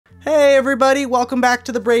Hey everybody, welcome back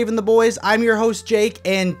to The Brave and the Boys. I'm your host Jake,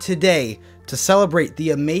 and today, to celebrate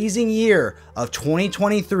the amazing year of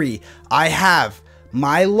 2023, I have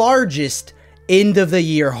my largest end of the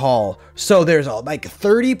year haul. So there's like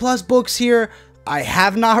 30 plus books here. I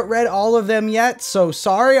have not read all of them yet, so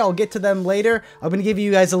sorry, I'll get to them later. I'm going to give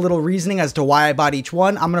you guys a little reasoning as to why I bought each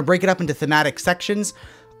one. I'm going to break it up into thematic sections.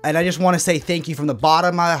 And I just want to say thank you from the bottom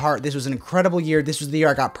of my heart. This was an incredible year. This was the year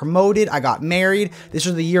I got promoted. I got married. This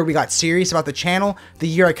was the year we got serious about the channel. The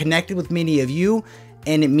year I connected with many of you.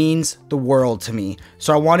 And it means the world to me.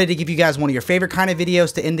 So I wanted to give you guys one of your favorite kind of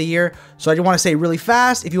videos to end the year. So I just want to say really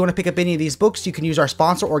fast, if you want to pick up any of these books, you can use our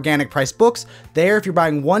sponsor, Organic Price Books. There, if you're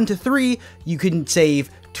buying 1 to 3, you can save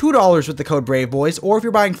 $2 with the code Braveboys, or if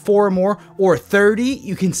you're buying 4 or more, or 30,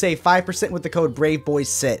 you can save 5% with the code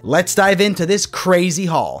Braveboyssit. Let's dive into this crazy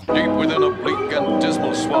haul. Deep within a bleak and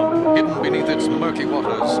dismal swamp, hidden beneath its murky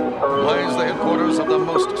waters, lies the headquarters of the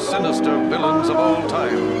most sinister villains of all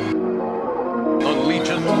time, the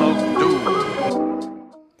Legion of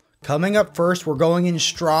Doom. Coming up first, we're going in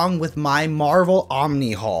strong with my Marvel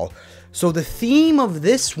Omni haul. So the theme of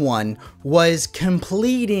this one was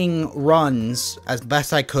completing runs as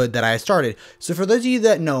best I could that I started. So for those of you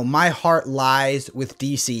that know, my heart lies with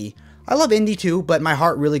DC. I love indie too, but my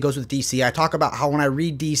heart really goes with DC. I talk about how when I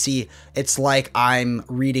read DC, it's like I'm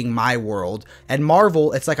reading my world. And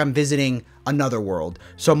Marvel, it's like I'm visiting another world.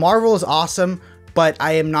 So Marvel is awesome, but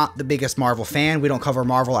I am not the biggest Marvel fan. We don't cover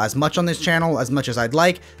Marvel as much on this channel as much as I'd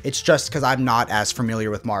like. It's just because I'm not as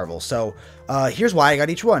familiar with Marvel. So here's why I got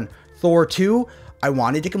each one. Thor 2, I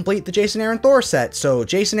wanted to complete the Jason Aaron Thor set. So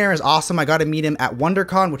Jason Aaron is awesome. I got to meet him at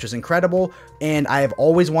WonderCon, which was incredible. And I have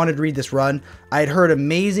always wanted to read this run. I had heard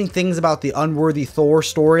amazing things about the Unworthy Thor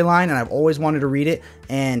storyline, and I've always wanted to read it.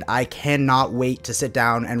 And I cannot wait to sit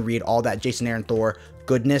down and read all that Jason Aaron Thor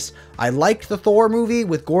goodness. I liked the Thor movie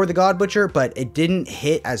with Gore the God Butcher, but it didn't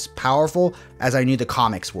hit as powerful as I knew the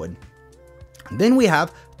comics would. Then we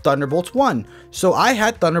have Thunderbolts 1. So I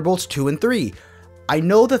had Thunderbolts 2 and 3. I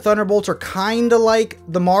know the Thunderbolts are kind of like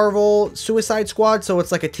the Marvel Suicide Squad, so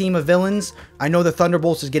it's like a team of villains. I know the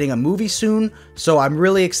Thunderbolts is getting a movie soon, so I'm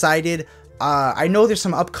really excited. I know there's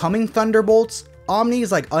some upcoming Thunderbolts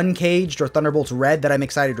Omnis like Uncaged or Thunderbolts Red that I'm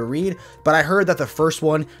excited to read, but I heard that the first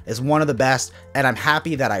one is one of the best, and I'm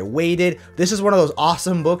happy that I waited. This is one of those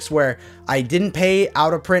awesome books where I didn't pay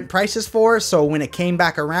out of print prices for, so when it came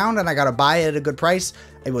back around and I got to buy it at a good price,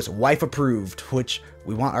 it was wife approved, which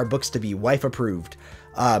we want our books to be wife approved.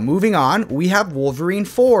 Moving on, we have Wolverine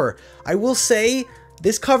 4. I will say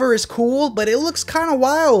this cover is cool, but it looks kind of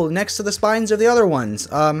wild next to the spines of the other ones.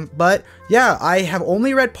 But yeah, I have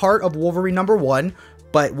only read part of Wolverine #1,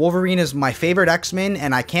 but Wolverine is my favorite X-Men,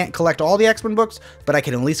 and I can't collect all the X-Men books, but I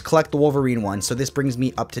can at least collect the Wolverine one. So this brings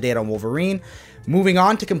me up to date on Wolverine. Moving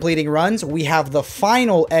on to completing runs, we have the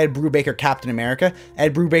final Ed Brubaker Captain America.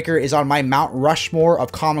 Ed Brubaker is on my Mount Rushmore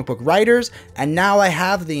of comic book writers, and now I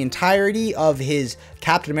have the entirety of his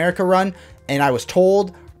Captain America run, and I was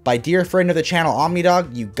told by dear friend of the channel,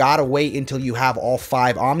 OmniDog, you gotta wait until you have all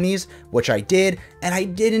 5 Omnis, which I did, and I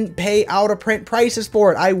didn't pay out of print prices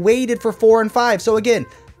for it. I waited for 4 and 5, so again,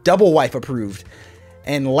 double wife approved.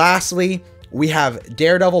 And lastly, we have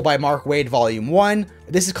Daredevil by Mark Waid Volume 1.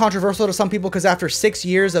 This is controversial to some people because after 6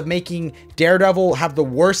 years of making Daredevil have the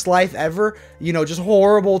worst life ever, you know, just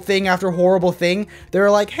horrible thing after horrible thing,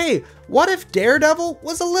 they're like, hey, what if Daredevil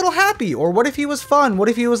was a little happy? Or what if he was fun? What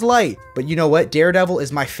if he was light? But you know what? Daredevil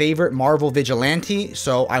is my favorite Marvel vigilante,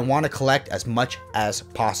 so I want to collect as much as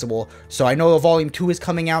possible. So I know Volume 2 is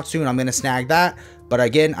coming out soon. I'm going to snag that. But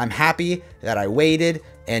again, I'm happy that I waited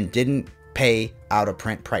and didn't pay out of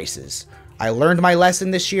print prices. I learned my lesson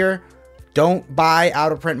this year. Don't buy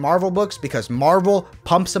out of print Marvel books because Marvel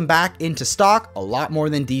pumps them back into stock a lot more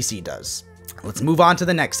than DC does. Let's move on to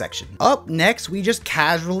the next section. Up next, we just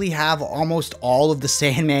casually have almost all of the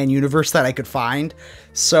Sandman universe that I could find.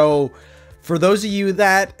 So for those of you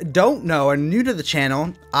that don't know and new to the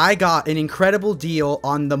channel, I got an incredible deal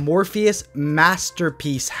on the Morpheus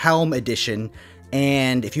Masterpiece Helm Edition.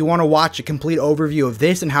 And if you want to watch a complete overview of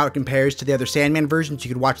this and how it compares to the other Sandman versions, you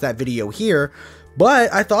could watch that video here.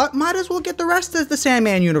 But I thought, might as well get the rest of the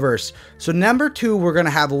Sandman universe. So number 2, we're going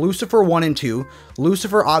to have Lucifer 1 and 2.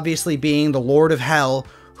 Lucifer obviously being the Lord of Hell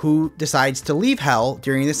who decides to leave Hell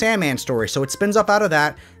during the Sandman story. So it spins up out of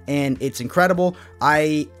that, and it's incredible.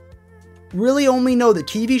 I really only know the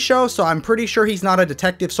TV show, so I'm pretty sure he's not a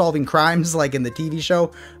detective solving crimes like in the TV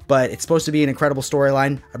show, but it's supposed to be an incredible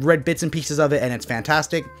storyline. I've read bits and pieces of it, and it's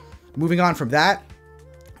fantastic. Moving on from that,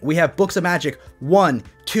 we have Books of Magic 1,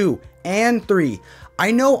 2, and 3. I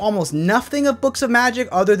know almost nothing of Books of Magic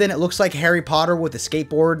other than it looks like Harry Potter with a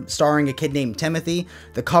skateboard starring a kid named Timothy.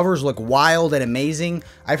 The covers look wild and amazing.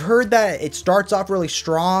 I've heard that it starts off really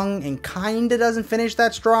strong and kinda doesn't finish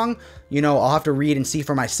that strong. You know, I'll have to read and see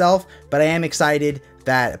for myself, but I am excited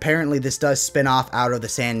that apparently this does spin off out of the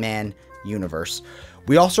Sandman universe.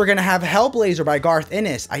 We also are going to have Hellblazer by Garth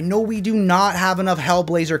Ennis. I know we do not have enough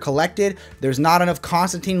Hellblazer collected. There's not enough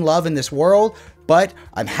Constantine love in this world, but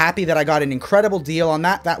I'm happy that I got an incredible deal on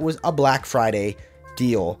that. That was a Black Friday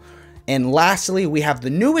deal. And lastly, we have the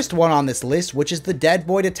newest one on this list, which is the Dead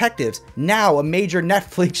Boy Detectives, now a major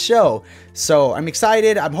Netflix show. So I'm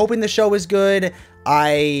excited. I'm hoping the show is good.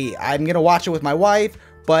 I'm going to watch it with my wife.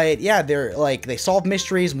 But yeah, they solve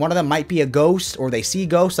mysteries. One of them might be a ghost, or they see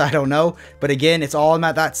ghosts, I don't know. But again, it's all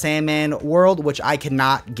about that Sandman world, which I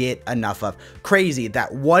cannot get enough of. Crazy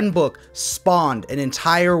that one book spawned an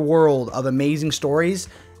entire world of amazing stories,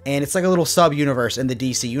 and it's like a little sub-universe in the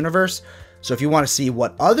DC universe. So if you want to see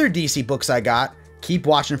what other DC books I got, keep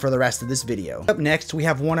watching for the rest of this video. Up next, we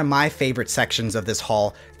have one of my favorite sections of this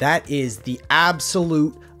haul. That is the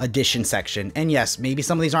absolute edition section. And yes, maybe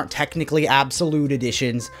some of these aren't technically absolute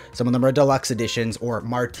editions. Some of them are deluxe editions or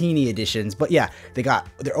martini editions. But yeah,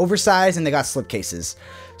 they're oversized and they got slipcases.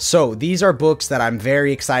 So these are books that I'm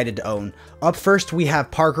very excited to own. Up first, we have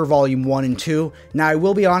Parker Volume 1 and 2. Now, I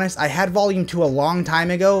will be honest, I had Volume 2 a long time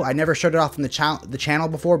ago. I never showed it off on the channel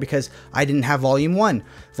before because I didn't have Volume 1.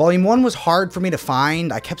 Volume 1 was hard for me to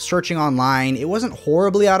find. I kept searching online. It wasn't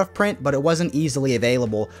horribly out of print, but it wasn't easily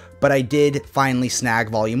available. But I did finally snag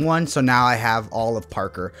Volume 1, so now I have all of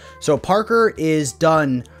Parker. So Parker is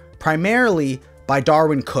done primarily by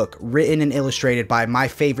Darwin Cook, written and illustrated by my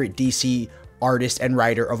favorite DC artist and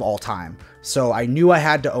writer of all time. So I knew I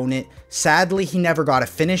had to own it. Sadly, he never got to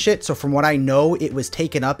finish it. So from what I know, it was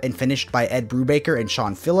taken up and finished by Ed Brubaker and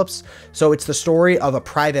Sean Phillips. So it's the story of a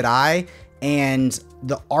private eye, and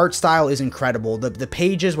the art style is incredible. The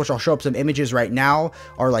pages, which I'll show up some images right now,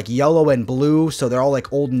 are like yellow and blue. So they're all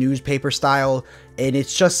like old newspaper style. And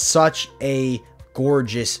it's just such a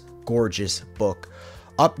gorgeous, gorgeous book.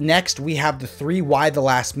 Up next, we have the 3 Y the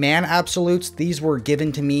Last Man absolutes. These were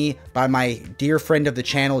given to me by my dear friend of the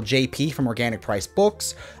channel, JP from Organic Price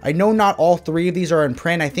Books. I know not all 3 of these are in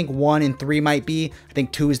print. I think 1 and 3 might be. I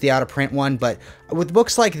think 2 is the out of print one. But with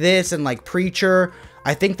books like this and like Preacher,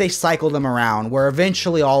 I think they cycle them around where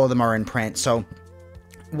eventually all of them are in print. So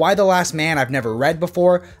Why the Last Man I've never read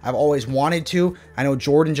before. I've always wanted to. I know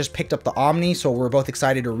Jordan just picked up the Omni, so we're both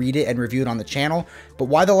excited to read it and review it on the channel. But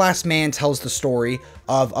Why the Last Man tells the story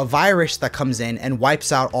of a virus that comes in and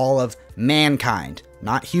wipes out all of mankind.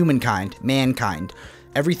 Not humankind, mankind.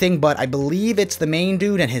 Everything but, I believe it's the main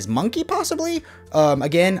dude and his monkey, possibly?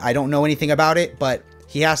 Again, I don't know anything about it, but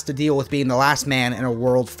he has to deal with being the last man in a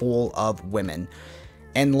world full of women.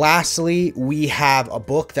 And lastly, we have a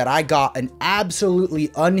book that I got an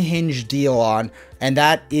absolutely unhinged deal on, and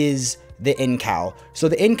that is the Incal. So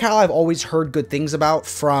the Incal I've always heard good things about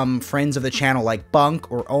from friends of the channel like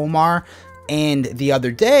Bunk or Omar. And the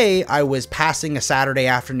other day, I was passing a Saturday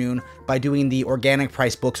afternoon by doing the Organic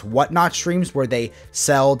Price Books Whatnot streams where they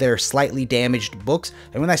sell their slightly damaged books.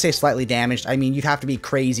 And when I say slightly damaged, I mean you'd have to be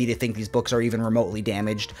crazy to think these books are even remotely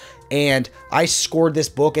damaged. And I scored this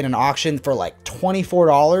book in an auction for like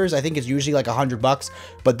 $24. I think it's usually like $100,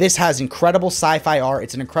 but this has incredible sci-fi art.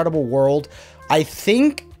 It's an incredible world. I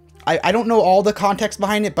think, I don't know all the context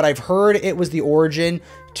behind it, but I've heard it was the origin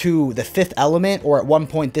to the Fifth Element, or at one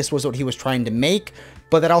point this was what he was trying to make,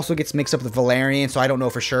 but that also gets mixed up with Valerian, so I don't know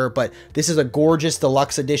for sure. But this is a gorgeous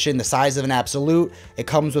deluxe edition, the size of an absolute. It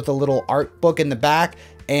comes with a little art book in the back,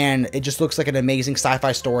 and it just looks like an amazing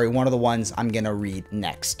sci-fi story, one of the ones I'm gonna read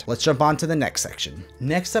next. Let's jump on to the next section.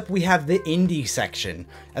 Next up, we have the indie section.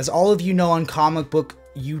 As all of you know, on comic book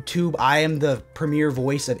YouTube, I am the premier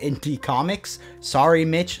voice of indie comics. Sorry,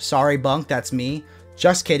 Mitch. Sorry, Bunk. That's me.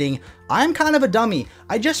 Just kidding. I'm kind of a dummy.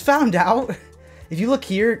 I just found out, if you look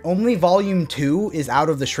here, only Volume 2 is out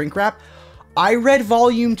of the shrink wrap. I read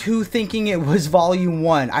Volume 2 thinking it was Volume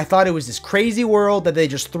 1. I thought it was this crazy world that they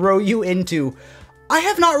just throw you into. I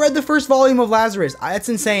have not read the first volume of Lazarus. It's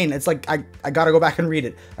insane. It's like, I gotta go back and read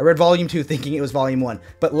it. I read Volume 2 thinking it was Volume 1.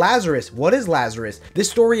 But Lazarus, what is Lazarus? This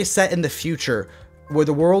story is set in the future, where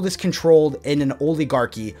the world is controlled in an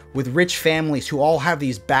oligarchy with rich families who all have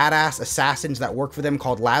these badass assassins that work for them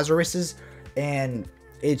called Lazaruses. And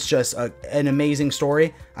it's just an amazing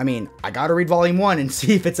story. I mean, I gotta read volume 1 and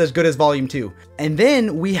see if it's as good as volume 2. And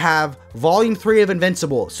then we have volume 3 of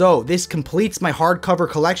Invincible. So this completes my hardcover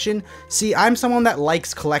collection. See, I'm someone that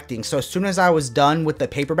likes collecting. So as soon as I was done with the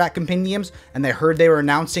paperback compendiums and I heard they were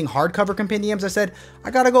announcing hardcover compendiums, I said,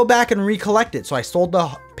 I gotta go back and recollect it. So I sold the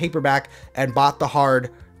paperback and bought the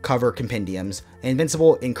hardcover compendiums.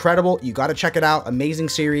 Invincible, incredible. You got to check it out. Amazing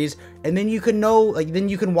series. And then you can then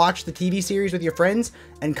you can watch the TV series with your friends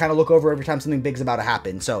and kind of look over every time something big's about to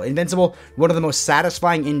happen. So Invincible, one of the most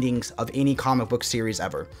satisfying endings of any comic book series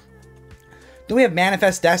ever. Then we have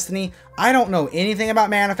Manifest Destiny. I don't know anything about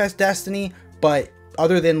Manifest Destiny, but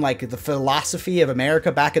other than like the philosophy of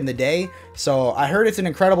America back in the day. So I heard it's an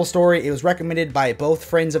incredible story. It was recommended by both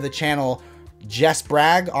friends of the channel, Jess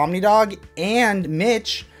Bragg, Omnidog, and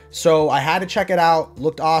Mitch. So I had to check it out.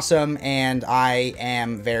 Looked awesome, and I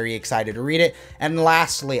am very excited to read it. And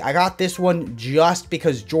lastly, I got this one just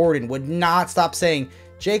because Jordan would not stop saying,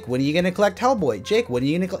 Jake, when are you going to collect Hellboy? Jake, when are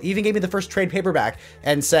you going to even gave me the first trade paperback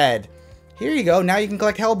and said, here you go, now you can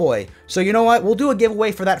collect Hellboy. So you know what? We'll do a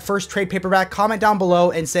giveaway for that first trade paperback. Comment down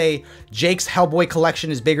below and say Jake's Hellboy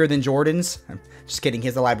collection is bigger than Jordan's. Just kidding, he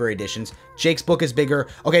has the library editions. Jake's book is bigger.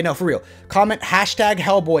 Okay, no, for real. Comment hashtag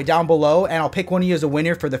Hellboy down below and I'll pick one of you as a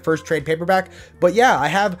winner for the first trade paperback. But yeah, I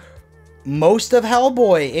have most of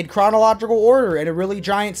Hellboy in chronological order in a really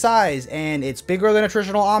giant size, and it's bigger than a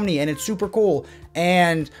traditional Omni, and it's super cool.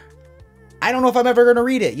 And I don't know if I'm ever going to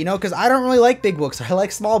read it, you know, because I don't really like big books. I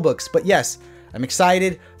like small books. But yes, I'm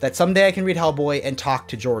excited that someday I can read Hellboy and talk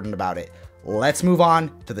to Jordan about it. Let's move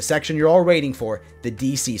on to the section you're all waiting for, the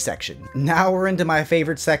DC section. Now we're into my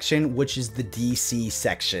favorite section, which is the DC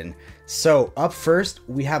section. So up first,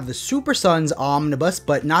 we have the Super Sons Omnibus,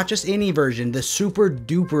 but not just any version, the Super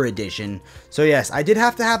Duper edition. So yes, I did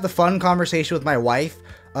have to have the fun conversation with my wife.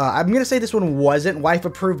 I'm going to say this one wasn't wife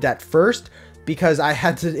approved at first, because I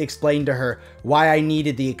had to explain to her why I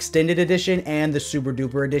needed the extended edition and the Super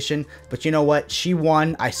Duper edition. But you know what? She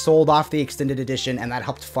won. I sold off the extended edition, and that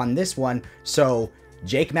helped fund this one. So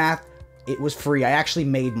Jake Math, it was free. I actually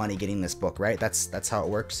made money getting this book, right? That's how it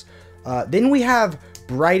works. Then we have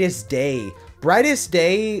Brightest Day. Brightest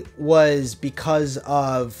Day was because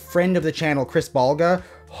of friend of the channel, Chris Balga,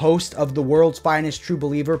 host of the World's Finest True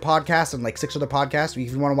Believer podcast and like 6 other podcasts.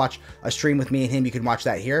 If you want to watch a stream with me and him, you can watch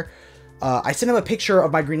that here. I sent him a picture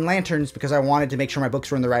of my Green Lanterns because I wanted to make sure my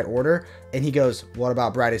books were in the right order. And he goes, what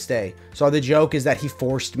about Brightest Day? So the joke is that he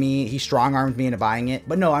forced me, he strong-armed me into buying it.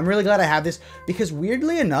 But no, I'm really glad I have this because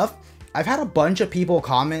weirdly enough, I've had a bunch of people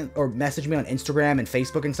comment or message me on Instagram and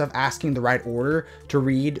Facebook and stuff asking the right order to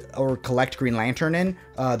read or collect Green Lantern in,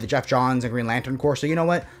 the Jeff Johns and Green Lantern Corps. So you know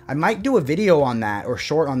what? I might do a video on that or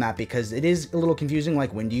short on that because it is a little confusing.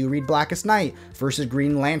 Like, when do you read Blackest Night versus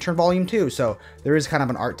Green Lantern Volume 2? So there is kind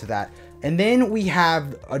of an art to that. And then we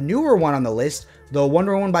have a newer one on the list, the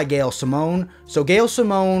Wonder Woman by Gail Simone. So Gail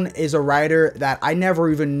Simone is a writer that I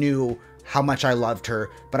never even knew how much I loved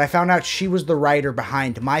her, but I found out she was the writer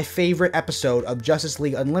behind my favorite episode of Justice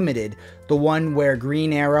League Unlimited, the one where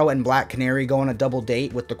Green Arrow and Black Canary go on a double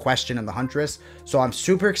date with the Question and the Huntress. So I'm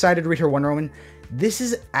super excited to read her Wonder Woman. This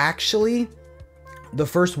is actually the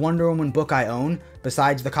first Wonder Woman book I own,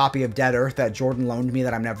 besides the copy of Dead Earth that Jordan loaned me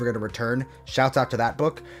that I'm never going to return. Shouts out to that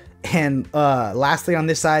book. And lastly on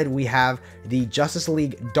this side, we have the Justice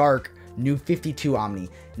League Dark New 52 Omni.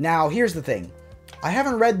 Now, here's the thing. I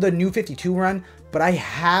haven't read the New 52 run, but I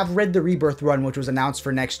have read the Rebirth run, which was announced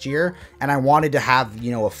for next year. And I wanted to have,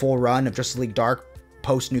 you know, a full run of Justice League Dark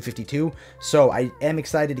post New 52. So I am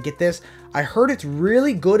excited to get this. I heard it's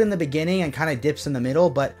really good in the beginning and kind of dips in the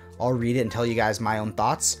middle, but I'll read it and tell you guys my own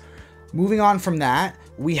thoughts. Moving on from that,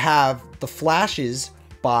 we have The Flashes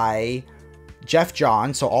by Jeff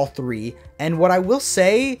Johns, so all 3. And what I will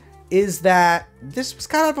say is that this was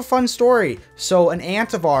kind of a fun story. So an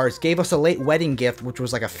aunt of ours gave us a late wedding gift, which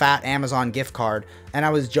was like a fat Amazon gift card. And I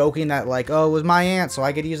was joking that like, oh, it was my aunt, so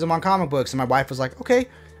I could use them on comic books. And my wife was like, okay,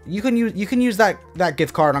 you can use that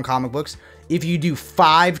gift card on comic books. If you do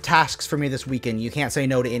 5 tasks for me this weekend, you can't say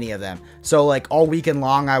no to any of them. So like all weekend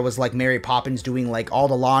long, I was like Mary Poppins doing like all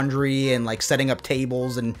the laundry and like setting up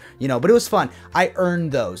tables and, you know, but it was fun. I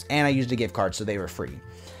earned those and I used a gift card, so they were free.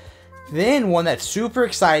 Then one that's super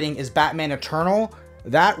exciting is Batman Eternal.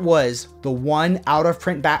 That was the one out of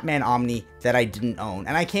print Batman Omni that I didn't own.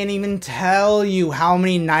 And I can't even tell you how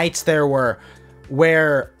many nights there were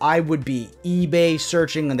where I would be eBay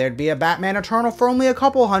searching and there'd be a Batman Eternal for only a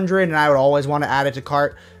couple hundred and I would always want to add it to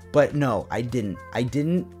cart. But no, I didn't. And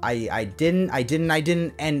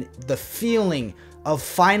the feeling of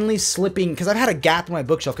finally slipping, because I've had a gap in my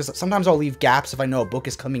bookshelf, because sometimes I'll leave gaps if I know a book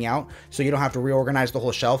is coming out, so you don't have to reorganize the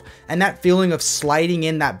whole shelf. And that feeling of sliding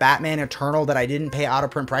in that Batman Eternal that I didn't pay out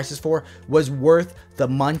of print prices for was worth the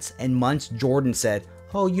months and months. Jordan said,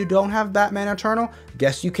 oh, you don't have Batman Eternal?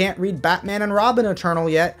 Guess you can't read Batman and Robin Eternal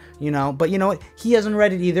yet, you know. But you know what? He hasn't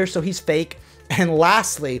read it either, so he's fake. And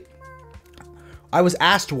lastly, I was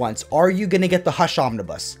asked once, are you going to get the Hush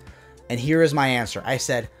Omnibus? And here is my answer. I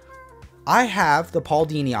said, I have the Paul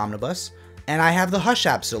Dini Omnibus, and I have the Hush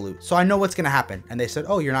Absolute, so I know what's going to happen. And they said,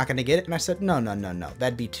 oh, you're not going to get it? And I said, no,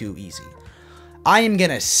 that'd be too easy. I am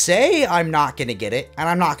going to say I'm not going to get it, and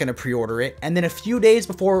I'm not going to pre-order it, and then a few days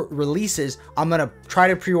before it releases, I'm going to try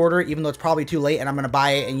to pre-order it, even though it's probably too late, and I'm going to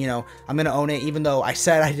buy it, and, you know, I'm going to own it, even though I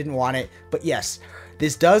said I didn't want it. But yes,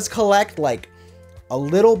 this does collect, like, a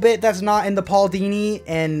little bit that's not in the Paul Dini,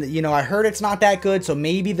 and you know, I heard it's not that good, so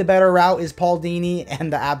maybe the better route is Paul Dini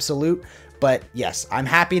and the Absolute. But yes, I'm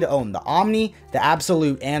happy to own the Omni, the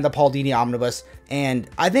Absolute, and the Paul Dini Omnibus. And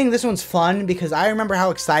I think this one's fun because I remember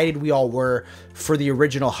how excited we all were for the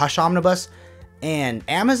original Hush Omnibus, and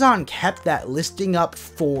Amazon kept that listing up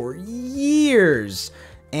for years,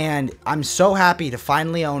 and I'm so happy to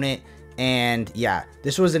finally own it. And yeah,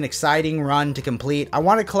 this was an exciting run to complete. I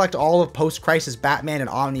want to collect all of post-crisis Batman in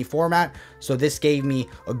Omni format, so this gave me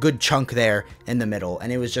a good chunk there in the middle,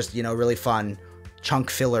 and it was just, you know, really fun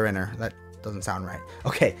chunk filler in her. That doesn't sound right.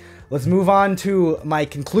 Okay, let's move on to my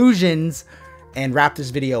conclusions and wrap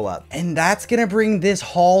this video up. And that's gonna bring this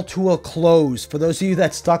haul to a close. For those of you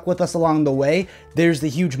that stuck with us along the way, there's the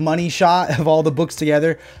huge money shot of all the books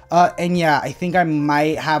together. And yeah, I think I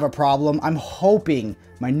might have a problem. I'm hoping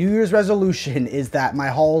my New Year's resolution is that my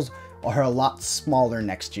hauls are a lot smaller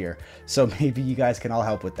next year. So maybe you guys can all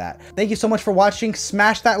help with that. Thank you so much for watching.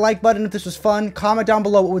 Smash that like button if this was fun. Comment down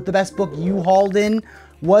below what was the best book you hauled in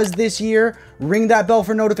was this year. Ring that bell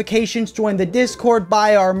for notifications. Join the Discord.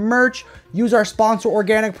 Buy our merch. Use our sponsor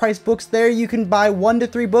Organic Price Books. There you can buy 1 to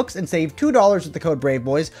 3 books and save $2 with the code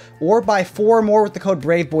Braveboys, or buy 4 more with the code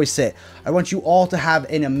Braveboyssit. I want you all to have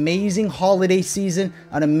an amazing holiday season,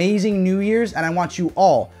 an amazing New Year's, and I want you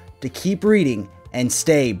all to keep reading and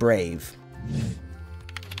stay brave.